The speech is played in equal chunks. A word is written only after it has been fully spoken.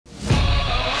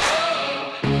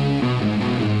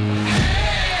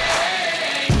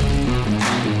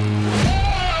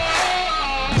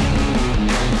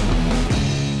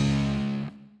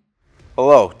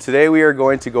Today we are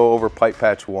going to go over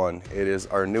PipePatch ONE. It is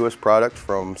our newest product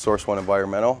from Source One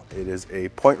Environmental. It is a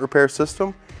point repair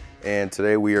system, and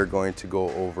today we are going to go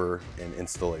over an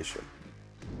installation.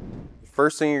 The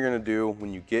first thing you're going to do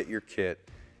when you get your kit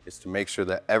is to make sure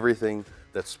that everything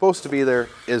that's supposed to be there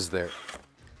is there.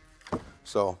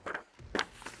 So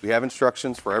we have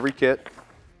instructions for every kit.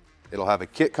 It'll have a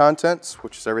kit contents,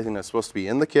 which is everything that's supposed to be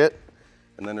in the kit,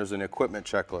 and then there's an equipment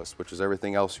checklist, which is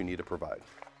everything else you need to provide.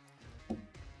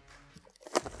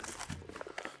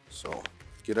 So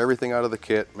get everything out of the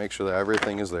kit, make sure that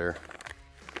everything is there.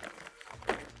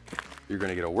 You're going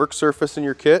to get a work surface in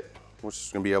your kit, which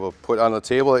is going to be able to put on the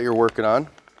table that you're working on.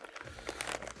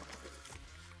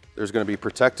 There's going to be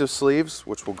protective sleeves,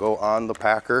 which will go on the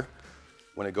packer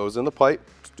when it goes in the pipe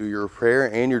to do your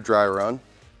repair and your dry run.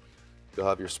 You'll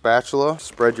have your spatula,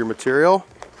 spread your material.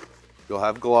 You'll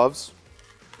have gloves,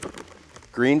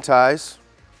 green ties.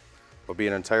 There'll be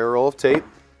an entire roll of tape.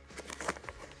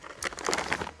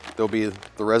 There'll be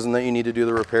the resin that you need to do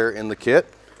the repair in the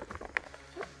kit,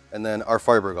 and then our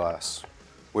fiberglass,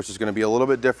 which is going to be a little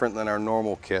bit different than our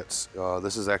normal kits.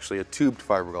 This is actually a tubed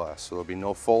fiberglass, so there'll be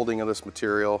no folding of this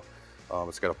material.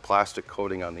 It's got a plastic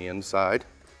coating on the inside.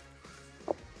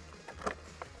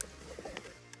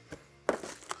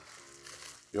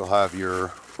 You'll have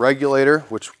your regulator,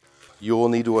 which you will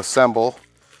need to assemble.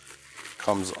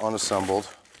 Comes unassembled.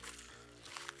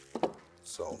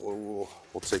 So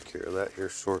we'll take care of that here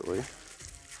shortly.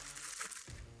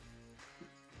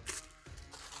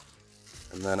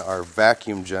 And then our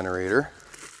vacuum generator,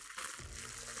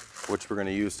 which we're going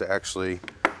to use to actually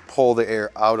pull the air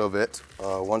out of it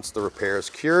once the repair is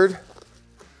cured.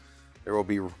 There will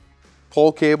be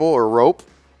pull cable or rope.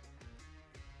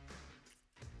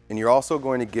 And you're also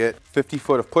going to get 50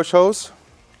 foot of push hose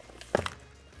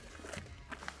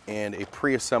and a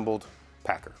pre-assembled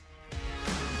packer.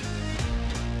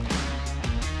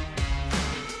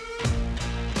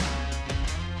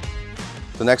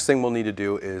 The next thing we'll need to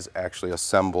do is actually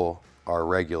assemble our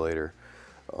regulator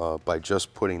by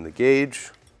just putting the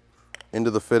gauge into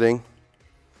the fitting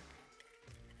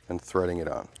and threading it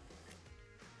on.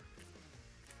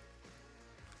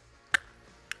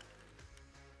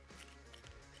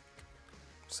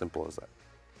 Simple as that.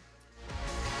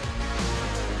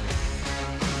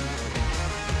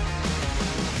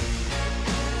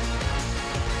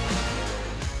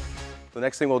 The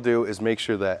next thing we'll do is make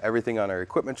sure that everything on our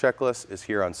equipment checklist is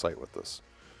here on site with us.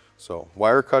 So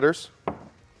wire cutters,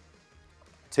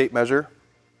 tape measure,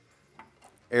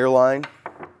 air line,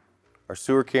 our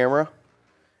sewer camera,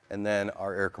 and then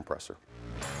our air compressor.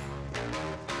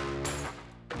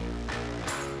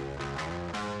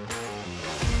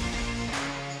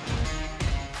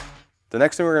 The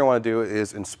next thing we're going to want to do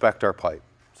is inspect our pipe.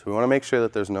 So we want to make sure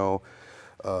that there's no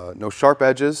sharp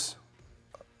edges.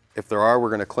 If there are, we're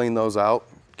going to clean those out,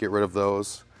 get rid of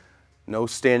those. No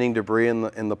standing debris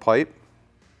in the pipe.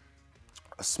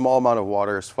 A small amount of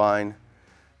water is fine.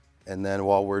 And then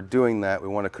while we're doing that, we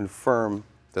want to confirm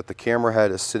that the camera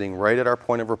head is sitting right at our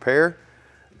point of repair,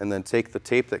 and then take the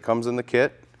tape that comes in the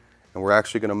kit, and we're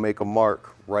actually going to make a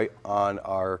mark right on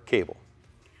our cable.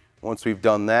 Once we've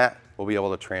done that, we'll be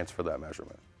able to transfer that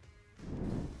measurement.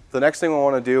 The next thing we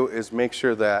want to do is make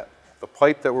sure that the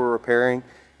pipe that we're repairing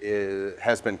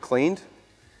has been cleaned.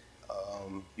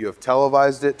 You have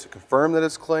televised it to confirm that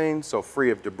it's clean, so free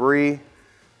of debris,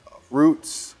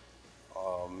 roots,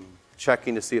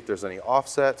 checking to see if there's any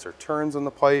offsets or turns in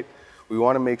the pipe. We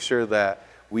want to make sure that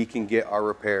we can get our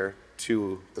repair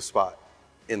to the spot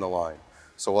in the line.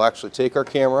 So we'll actually take our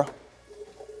camera,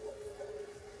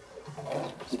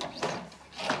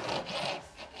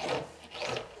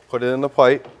 put it in the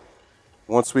pipe.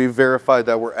 Once we've verified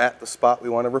that we're at the spot we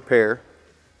want to repair,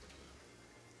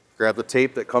 grab the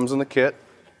tape that comes in the kit,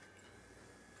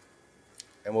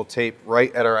 and we'll tape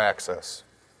right at our access.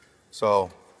 So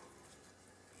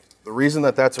the reason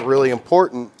that that's really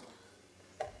important,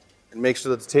 and make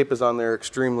sure that the tape is on there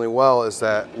extremely well, is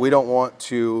that we don't want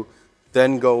to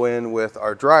then go in with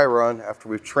our dry run after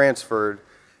we've transferred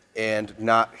and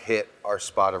not hit our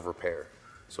spot of repair.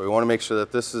 So we want to make sure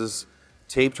that this is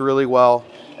taped really well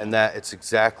and that it's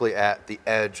exactly at the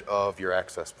edge of your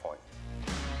access point.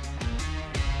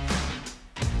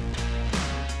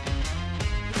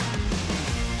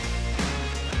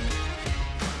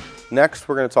 Next,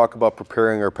 we're going to talk about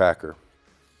preparing our packer.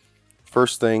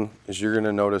 First thing is you're going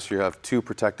to notice you have two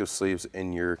protective sleeves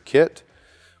in your kit.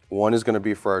 One is going to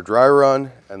be for our dry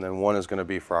run, and then one is going to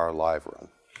be for our live run.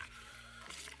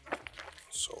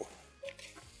 So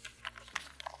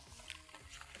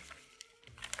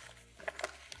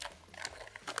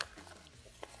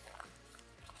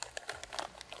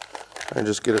And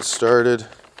just get it started.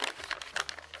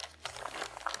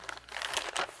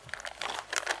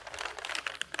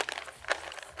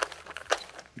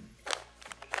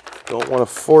 Don't want to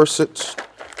force it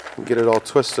and get it all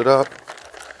twisted up.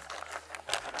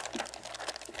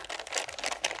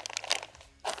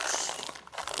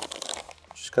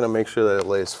 Just gonna make sure that it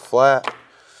lays flat.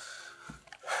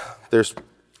 There's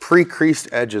pre-creased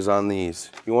edges on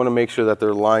these. You want to make sure that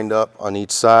they're lined up on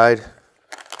each side.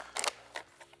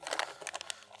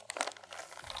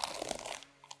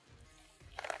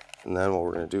 And then what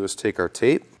we're going to do is take our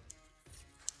tape.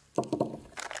 We'll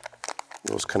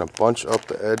just kind of bunch up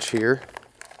the edge here,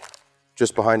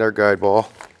 just behind our guide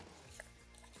ball,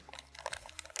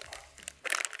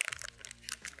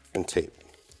 and tape.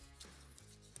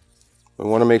 We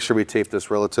want to make sure we tape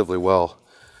this relatively well.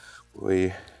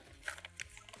 We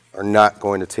are not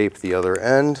going to tape the other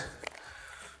end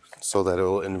so that it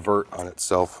will invert on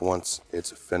itself once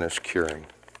it's finished curing.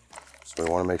 So we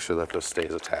want to make sure that this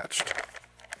stays attached.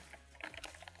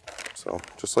 So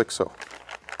just like so.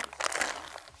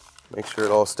 Make sure it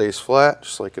all stays flat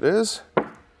just like it is.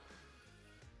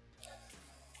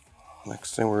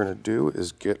 Next thing we're going to do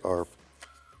is get our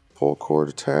pull cord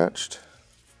attached.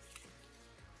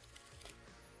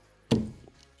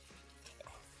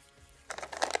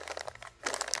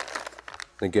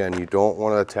 Again, you don't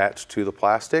want to attach to the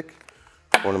plastic.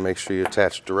 You want to make sure you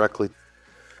attach directly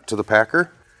to the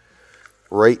packer,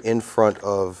 right in front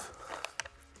of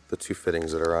the two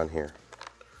fittings that are on here.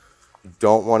 You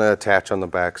don't want to attach on the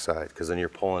back side because then you're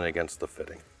pulling against the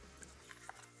fitting.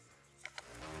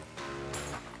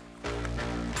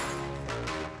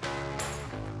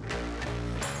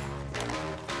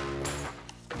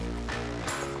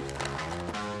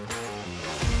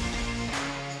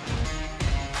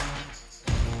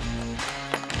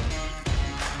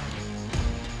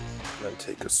 Then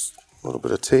take a little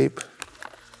bit of tape.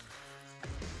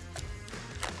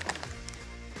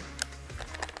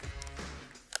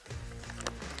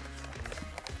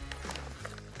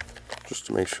 Just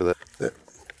to make sure that that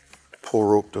pull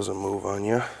rope doesn't move on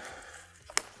you.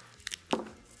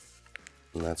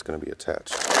 And that's going to be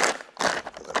attached.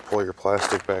 And then pull your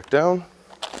plastic back down.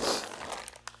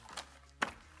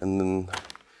 And then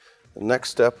the next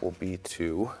step will be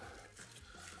to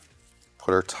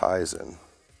put our ties in.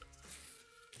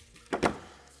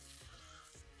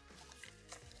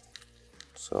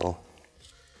 So,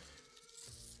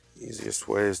 easiest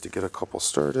way is to get a couple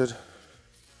started.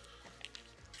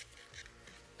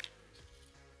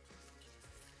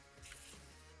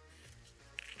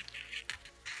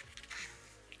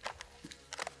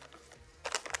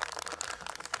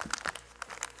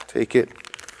 Take it,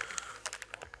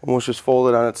 almost just fold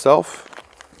it on itself.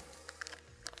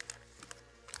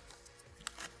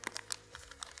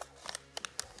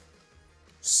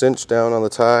 Cinch down on the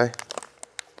tie.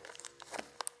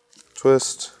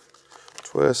 Twist,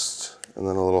 twist, and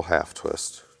then a little half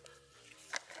twist.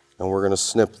 And we're going to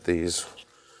snip these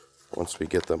once we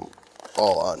get them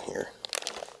all on here.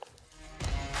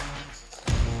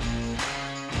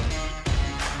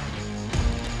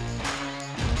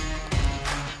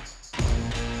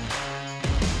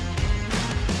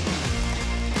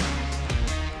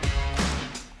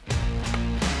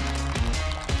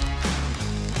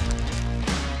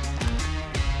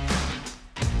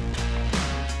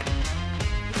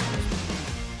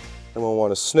 And we'll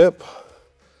want to snip,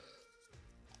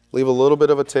 leave a little bit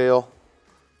of a tail,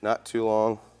 not too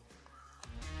long.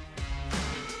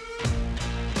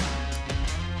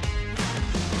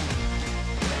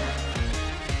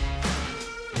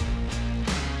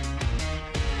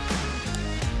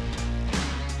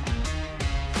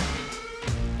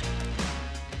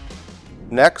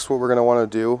 Next, what we're going to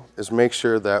want to do is make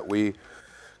sure that we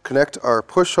connect our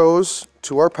push hose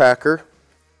to our packer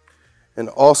and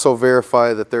also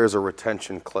verify that there is a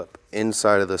retention clip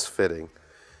inside of this fitting.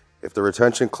 If the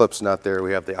retention clip's not there,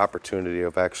 we have the opportunity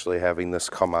of actually having this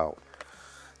come out.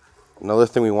 Another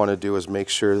thing we want to do is make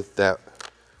sure that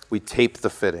we tape the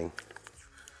fitting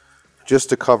just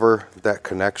to cover that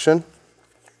connection.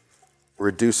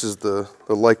 Reduces the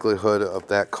likelihood of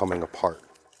that coming apart.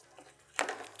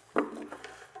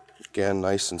 Again,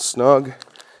 nice and snug.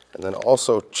 And then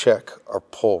also check our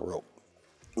pull rope.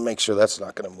 Make sure that's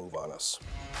not going to move on us.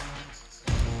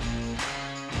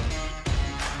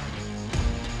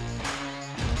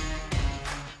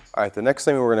 All right, the next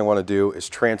thing we're going to want to do is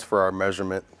transfer our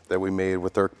measurement that we made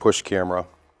with our push camera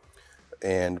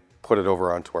and put it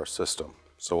over onto our system.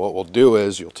 So what we'll do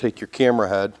is you'll take your camera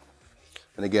head,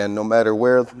 and again, no matter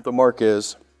where the mark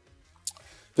is,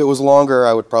 if it was longer,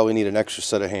 I would probably need an extra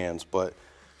set of hands, but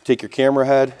take your camera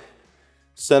head,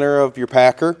 center of your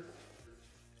packer,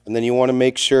 And then you want to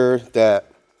make sure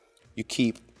that you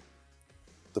keep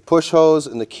the push hose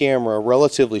and the camera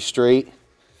relatively straight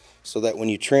so that when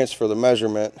you transfer the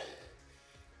measurement,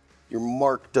 your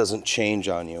mark doesn't change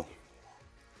on you.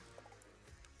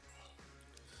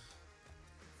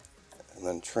 And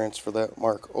then transfer that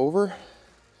mark over.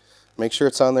 Make sure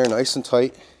it's on there nice and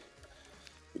tight.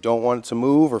 You don't want it to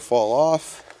move or fall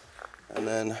off. And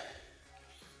then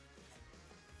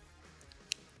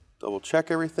double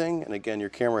check everything. And again, your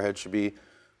camera head should be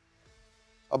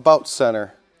about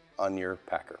center on your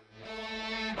packer.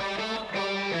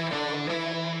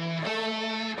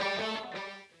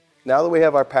 Now that we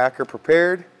have our packer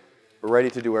prepared, we're ready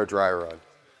to do our dry run.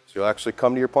 So you'll actually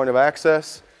come to your point of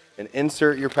access and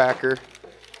insert your packer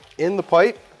in the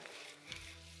pipe.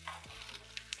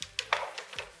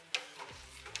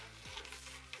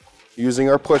 Using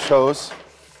our push hose.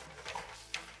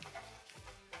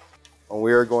 And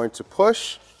we are going to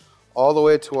push all the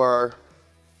way to our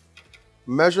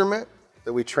measurement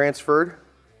that we transferred.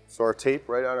 So our tape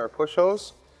right on our push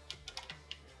hose.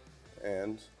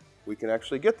 And we can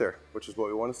actually get there, which is what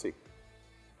we want to see.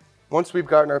 Once we've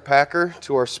gotten our packer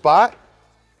to our spot,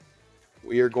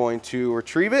 we are going to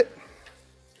retrieve it.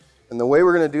 And the way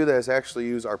we're going to do that is actually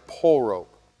use our pull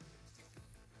rope.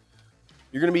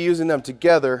 You're going to be using them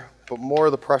together, but more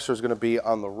of the pressure is going to be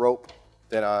on the rope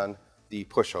than on the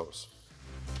push hose.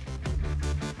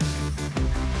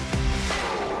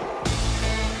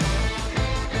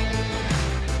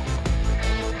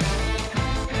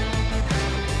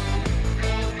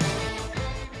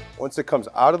 Once it comes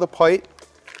out of the pipe,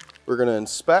 we're going to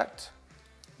inspect,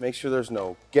 make sure there's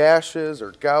no gashes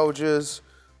or gouges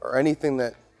or anything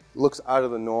that looks out of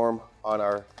the norm on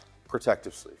our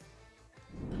protective sleeve.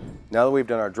 Now that we've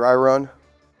done our dry run,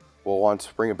 we'll want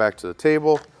to bring it back to the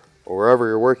table or wherever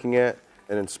you're working at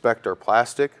and inspect our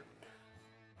plastic.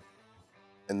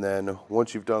 And then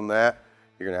once you've done that,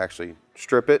 you're going to actually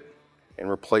strip it and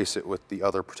replace it with the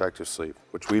other protective sleeve,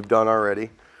 which we've done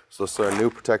already. So this is our new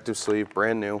protective sleeve,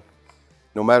 brand new.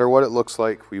 No matter what it looks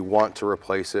like, we want to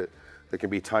replace it. There can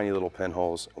be tiny little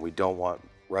pinholes, and we don't want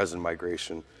resin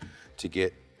migration to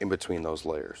get in between those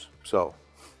layers. So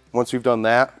once we've done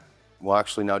that, we'll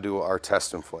actually now do our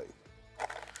test inflate.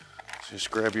 So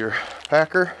just grab your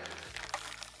packer,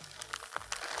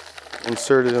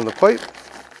 insert it in the pipe,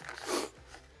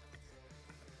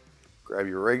 grab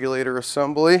your regulator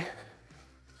assembly,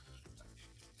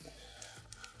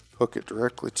 hook it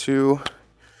directly to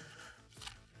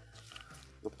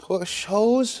the push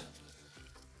hose.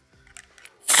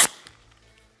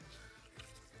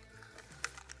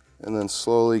 And then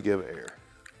slowly give air.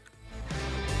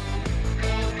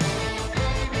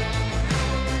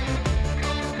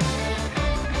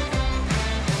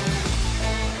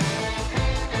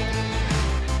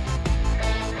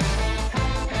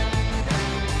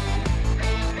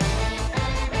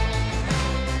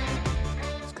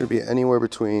 It's going to be anywhere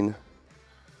between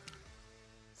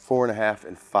 4.5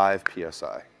 and 5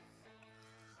 psi.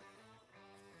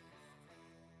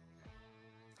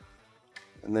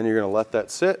 And then you're going to let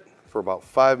that sit for about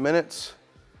 5 minutes.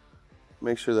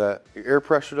 Make sure that your air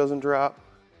pressure doesn't drop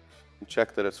and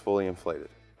check that it's fully inflated.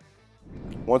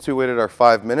 Once we waited our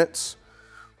 5 minutes,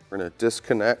 we're going to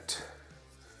disconnect,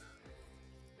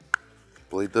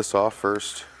 bleed this off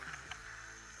first.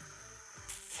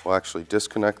 We'll actually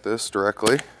disconnect this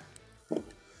directly,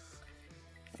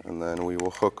 and then we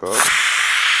will hook up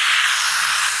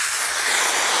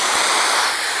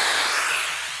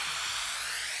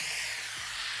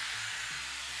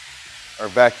our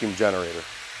vacuum generator.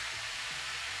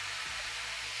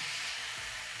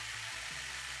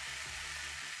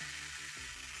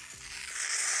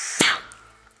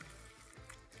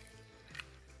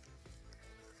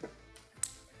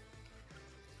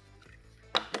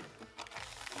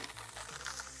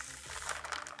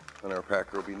 And our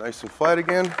packer will be nice and flat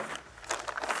again.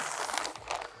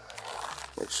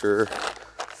 Make sure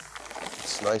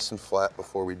it's nice and flat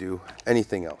before we do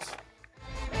anything else.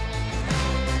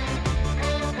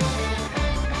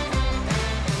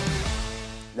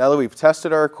 Now that we've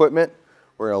tested our equipment,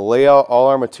 we're going to lay out all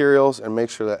our materials and make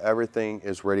sure that everything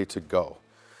is ready to go.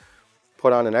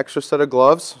 Put on an extra set of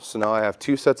gloves. So now I have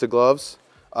 2 sets of gloves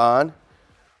on.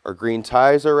 Our green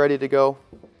ties are ready to go.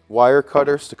 Wire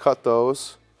cutters to cut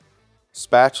those.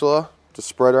 Spatula to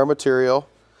spread our material.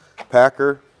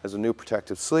 Packer has a new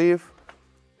protective sleeve.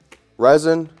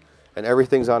 Resin, and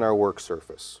everything's on our work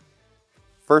surface.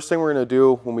 First thing we're going to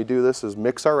do when we do this is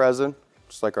mix our resin,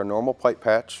 just like our normal pipe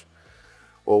patch.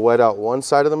 We'll wet out one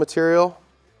side of the material,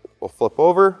 we'll flip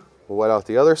over, we'll wet out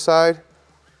the other side,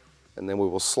 and then we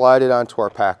will slide it onto our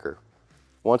packer.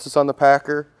 Once it's on the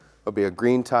packer, There'll be a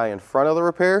green tie in front of the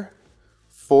repair,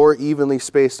 4 evenly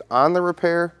spaced on the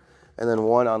repair, and then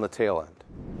 1 on the tail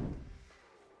end.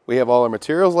 We have all our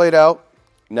materials laid out.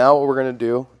 Now what we're going to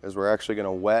do is we're actually going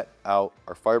to wet out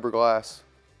our fiberglass,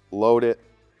 load it,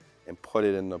 and put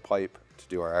it in the pipe to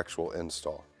do our actual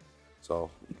install. So,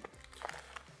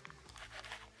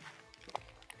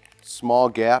 small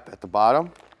gap at the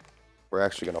bottom. We're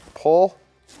actually going to pull,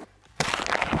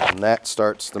 and that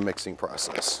starts the mixing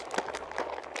process.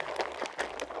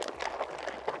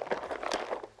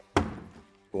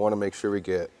 We want to make sure we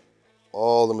get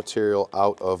all the material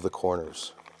out of the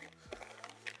corners.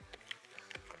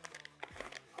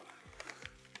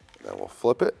 Then we'll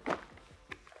flip it.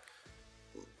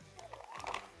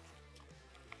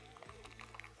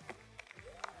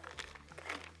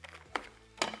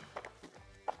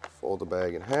 Fold the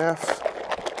bag in half.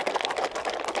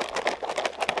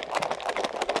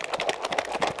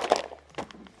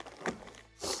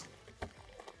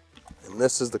 And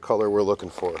this is the color we're looking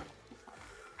for.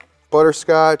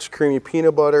 Butterscotch, creamy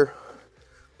peanut butter,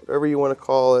 whatever you want to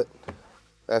call it,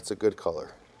 that's a good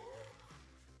color.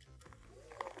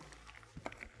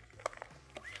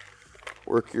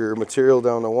 Work your material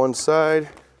down to one side.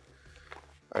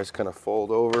 I just kind of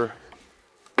fold over.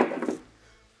 Grab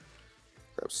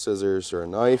scissors or a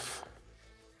knife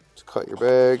to cut your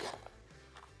bag.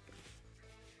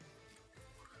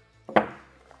 I'm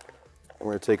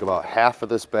going to take about half of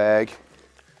this bag,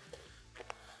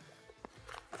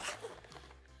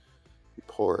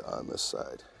 pour it on this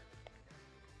side.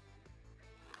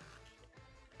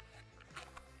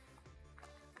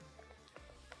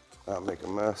 Not make a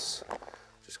mess,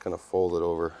 just kind of fold it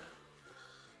over.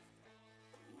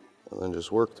 And then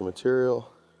just work the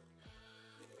material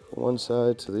from one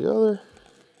side to the other.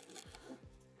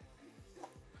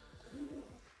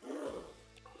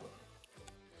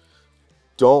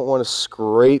 Don't want to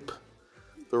scrape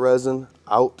the resin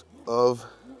out of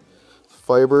the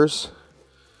fibers.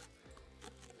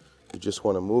 You just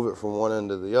want to move it from one end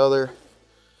to the other.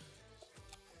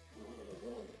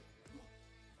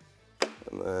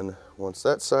 And then once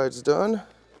that side's done,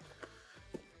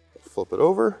 flip it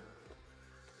over.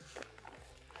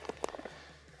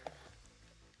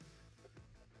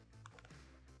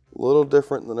 A little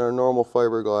different than our normal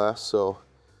fiberglass, so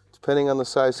depending on the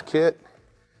size kit,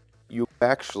 you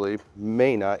actually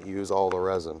may not use all the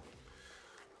resin.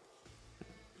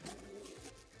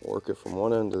 Work it from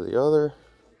one end to the other.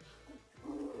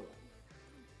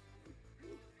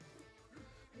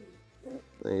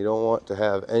 And you don't want to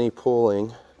have any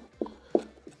pulling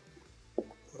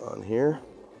on here.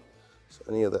 So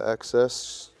any of the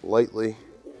excess, lightly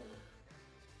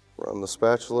run the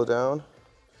spatula down,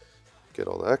 get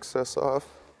all the excess off.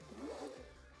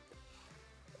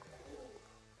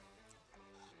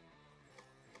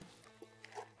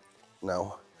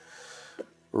 Now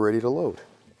we're ready to load.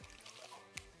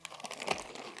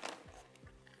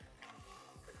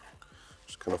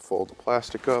 Just gonna fold the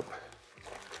plastic up.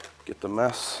 Get the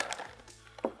mess.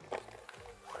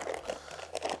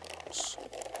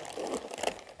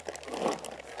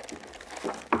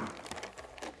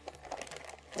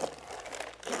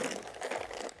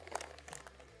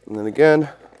 And then again,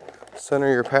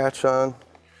 center your patch on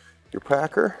your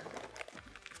packer.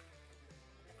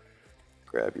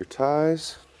 Grab your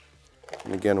ties.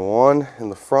 And again, 1 in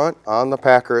the front on the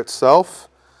packer itself.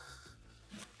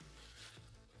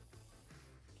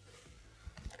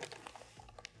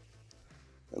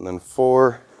 And then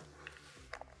 4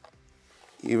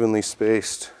 evenly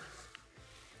spaced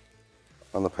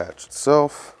on the patch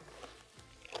itself.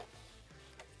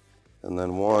 And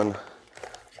then 1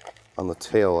 on the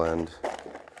tail end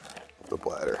of the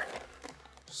bladder.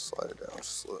 Just slide it down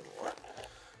just a little more.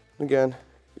 And again,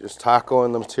 you just taco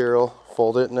in the material,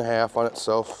 fold it in half on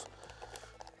itself.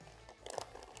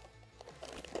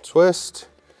 Twist,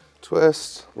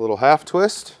 twist, a little half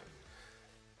twist.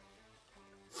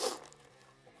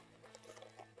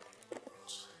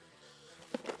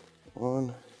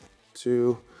 One,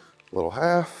 two, little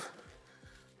half.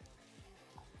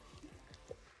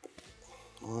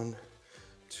 1,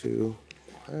 2,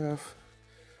 half.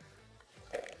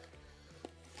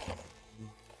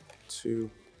 2,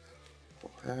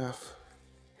 half.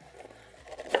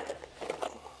 2,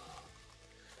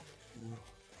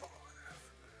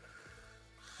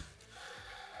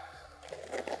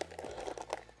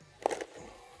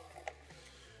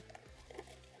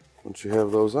 once you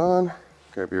have those on,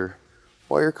 grab your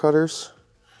wire cutters.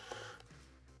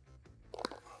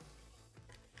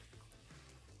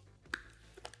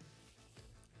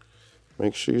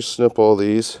 Make sure you snip all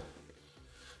these.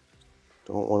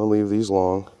 Don't want to leave these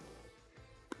long.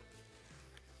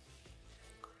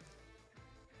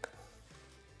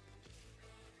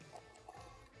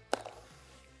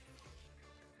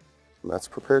 And that's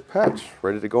prepared patch,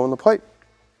 ready to go in the pipe.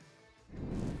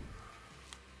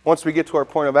 Once we get to our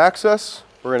point of access,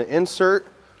 we're going to insert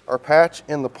our patch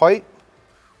in the pipe.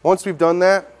 Once we've done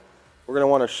that, we're going to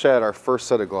want to shed our first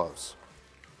set of gloves.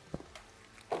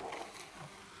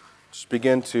 Just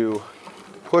begin to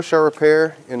push our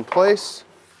repair in place.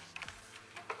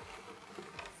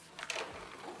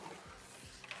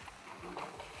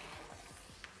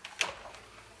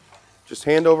 Just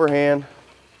hand over hand.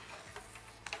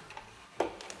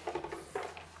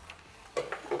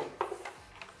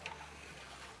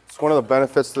 It's one of the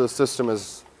benefits to the system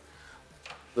is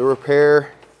the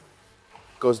repair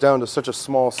goes down to such a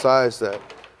small size that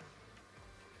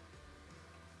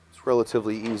it's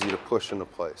relatively easy to push into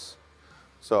place.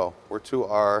 So we're to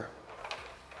our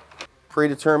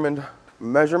predetermined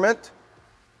measurement.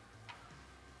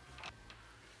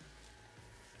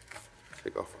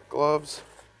 Take off our gloves.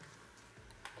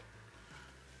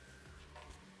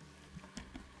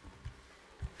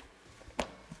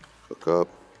 Hook up.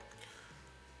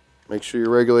 Make sure your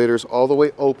regulator's all the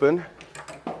way open.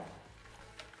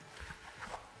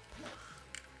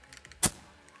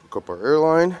 Hook up our air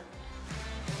line.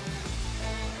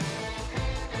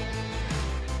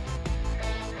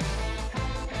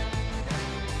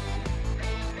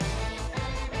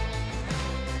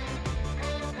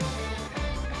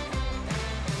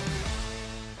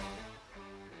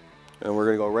 And we're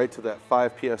going to go right to that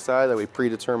 5 psi that we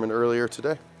predetermined earlier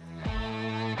today.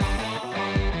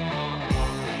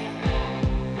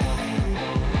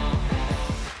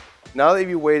 Now that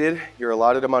you've waited your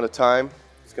allotted amount of time,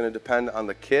 it's going to depend on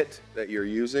the kit that you're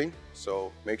using.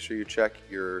 So make sure you check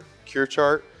your cure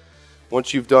chart.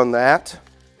 Once you've done that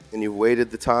and you've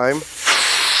waited the time,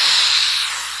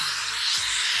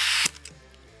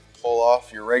 pull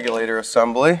off your regulator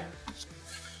assembly.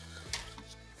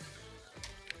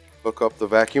 Hook up the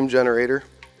vacuum generator.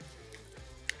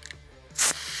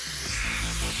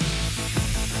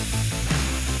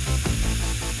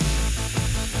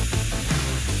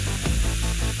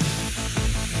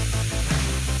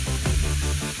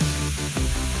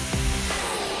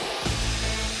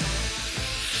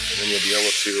 And then you'll be able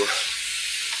to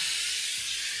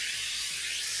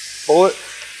pull it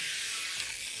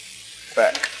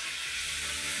back.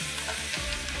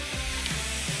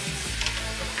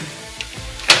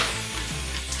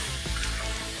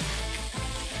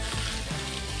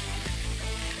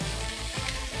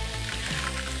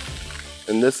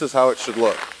 And this is how it should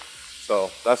look.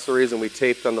 So that's the reason we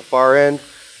taped on the far end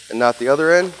and not the other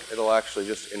end. It'll actually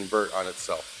just invert on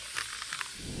itself.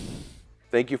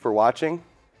 Thank you for watching.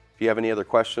 If you have any other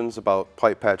questions about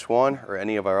PipePatch ONE or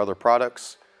any of our other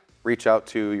products, reach out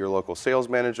to your local sales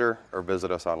manager or visit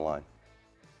us online.